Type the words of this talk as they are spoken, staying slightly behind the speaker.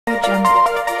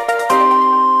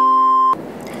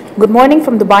Good morning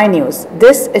from Dubai News.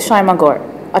 This is Shaima Gaur.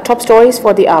 Our top stories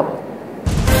for the hour.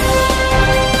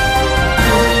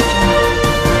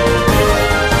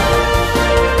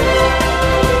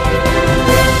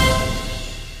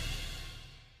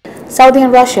 Saudi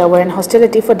and Russia were in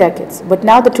hostility for decades, but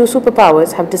now the two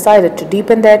superpowers have decided to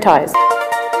deepen their ties.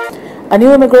 A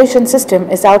new immigration system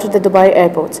is out at the Dubai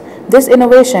airports. This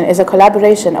innovation is a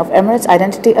collaboration of Emirates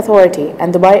Identity Authority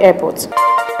and Dubai airports.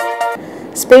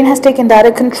 Spain has taken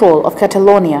direct control of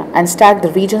Catalonia and stacked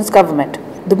the region's government.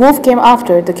 The move came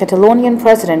after the Catalonian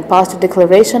president passed a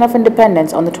declaration of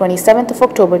independence on the 27th of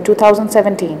October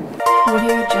 2017.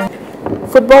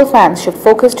 Football fans should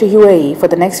focus to UAE for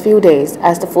the next few days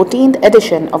as the 14th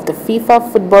edition of the FIFA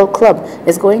Football Club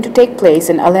is going to take place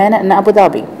in Al Ain and Abu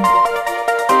Dhabi.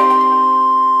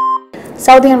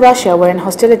 Saudi and Russia were in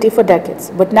hostility for decades,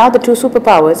 but now the two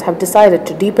superpowers have decided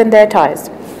to deepen their ties.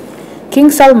 King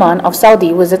Salman of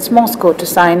Saudi visits Moscow to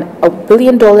sign a $1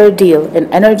 billion deal in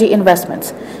energy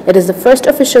investments. It is the first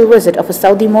official visit of a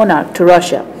Saudi monarch to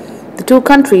Russia. The two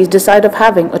countries decide of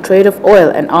having a trade of oil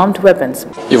and armed weapons.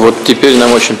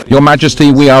 Your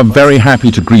Majesty, we are very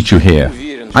happy to greet you here.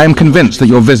 I am convinced that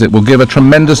your visit will give a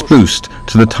tremendous boost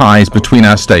to the ties between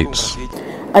our states.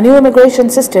 A new immigration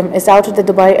system is out at the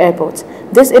Dubai airports.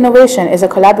 This innovation is a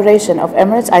collaboration of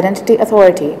Emirates Identity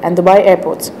Authority and Dubai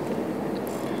airports.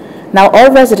 Now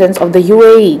all residents of the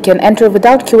UAE can enter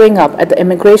without queuing up at the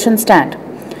immigration stand.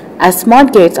 As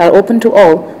smart gates are open to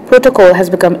all, protocol has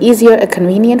become easier and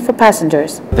convenient for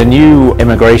passengers. The new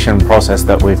immigration process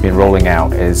that we've been rolling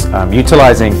out is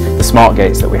utilizing the smart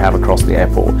gates that we have across the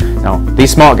airport. Now,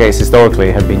 these smart gates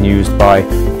historically have been used by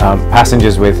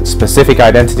passengers with specific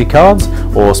identity cards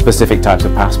or specific types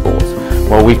of passports.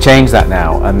 Well, we've changed that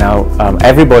now, and now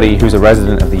everybody who's a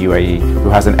resident of the UAE who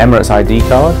has an Emirates ID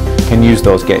card can use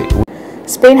those gates.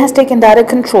 Spain has taken direct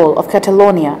control of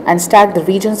Catalonia and stacked the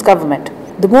region's government.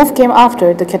 The move came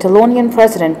after the Catalonian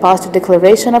president passed a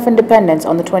declaration of independence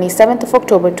on the 27th of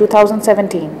October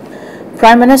 2017.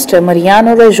 Prime Minister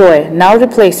Mariano Rajoy now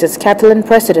replaces Catalan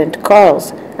President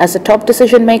Carles as the top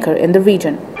decision maker in the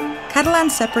region. Catalan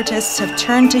separatists have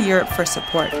turned to Europe for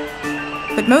support,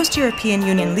 but most European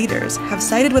Union leaders have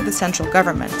sided with the central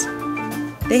government.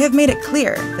 They have made it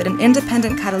clear that an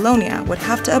independent Catalonia would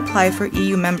have to apply for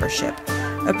EU membership,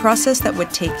 a process that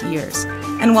would take years.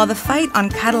 And while the fight on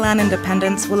Catalan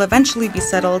independence will eventually be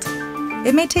settled,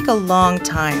 it may take a long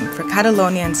time for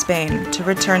Catalonia and Spain to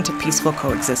return to peaceful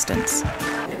coexistence.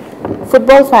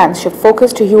 Football fans should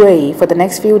focus to UAE for the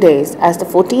next few days as the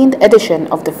 14th edition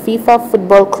of the FIFA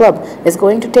Football Club is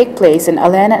going to take place in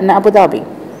Al Ain and Abu Dhabi.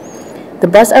 The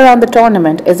buzz around the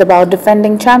tournament is about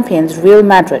defending champions Real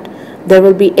Madrid. There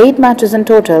will be 8 matches in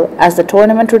total as the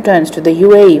tournament returns to the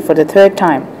UAE for the third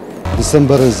time.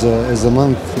 December is a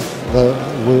month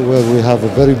where we have a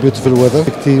very beautiful weather.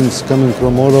 Teams coming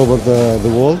from all over the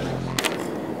world.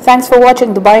 Thanks for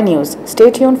watching Dubai News.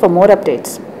 Stay tuned for more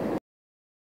updates.